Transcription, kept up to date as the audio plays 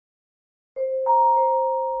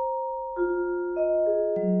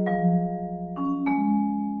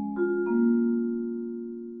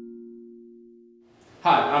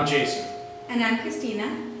I'm Jason. And I'm Christina.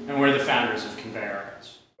 And we're the founders of Conveyor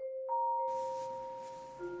Arts.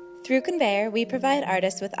 Through Conveyor, we provide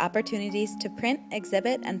artists with opportunities to print,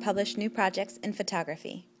 exhibit, and publish new projects in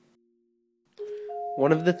photography.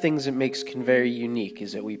 One of the things that makes Conveyor unique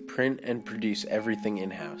is that we print and produce everything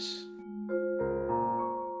in-house.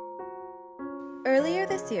 Earlier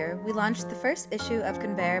this year, we launched the first issue of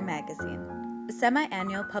Conveyor Magazine, a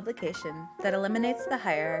semi-annual publication that eliminates the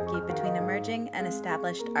hierarchy between emerging and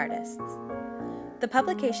established artists. The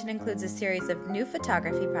publication includes a series of new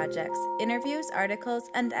photography projects, interviews, articles,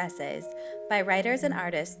 and essays by writers and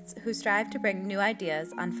artists who strive to bring new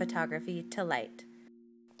ideas on photography to light.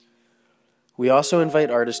 We also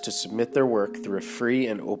invite artists to submit their work through a free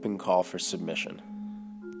and open call for submission.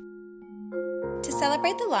 To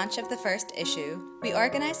celebrate the launch of the first issue, we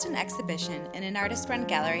organized an exhibition in an artist-run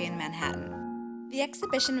gallery in Manhattan. The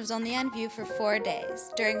exhibition was only on view for 4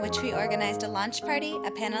 days, during which we organized a launch party,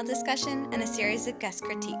 a panel discussion, and a series of guest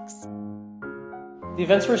critiques. The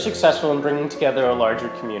events were successful in bringing together a larger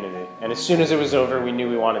community, and as soon as it was over, we knew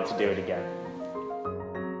we wanted to do it again.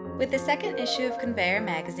 With the second issue of Conveyor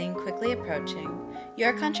Magazine quickly approaching,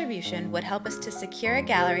 your contribution would help us to secure a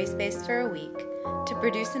gallery space for a week, to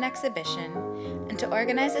produce an exhibition, and to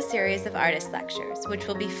organize a series of artist lectures, which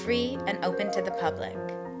will be free and open to the public.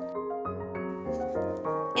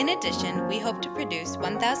 In addition, we hope to produce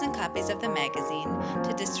 1,000 copies of the magazine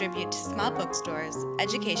to distribute to small bookstores,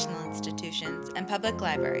 educational institutions, and public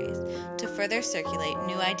libraries to further circulate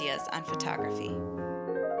new ideas on photography.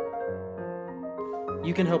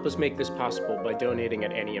 You can help us make this possible by donating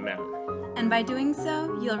at any amount. And by doing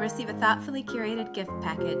so, you'll receive a thoughtfully curated gift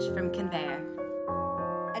package from Conveyor.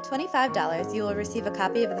 At $25, you will receive a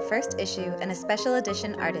copy of the first issue and a special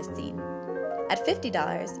edition artist zine. At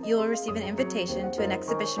 $50, you will receive an invitation to an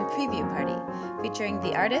exhibition preview party featuring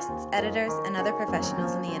the artists, editors, and other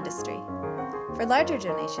professionals in the industry. For larger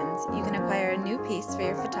donations, you can acquire a new piece for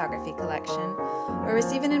your photography collection or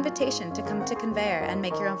receive an invitation to come to Conveyor and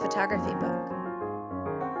make your own photography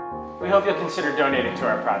book. We hope you'll consider donating to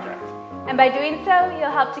our project. And by doing so,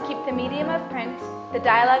 you'll help to keep the medium of print, the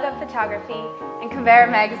dialogue of photography, and Conveyor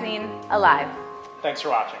Magazine alive. Thanks for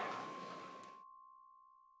watching.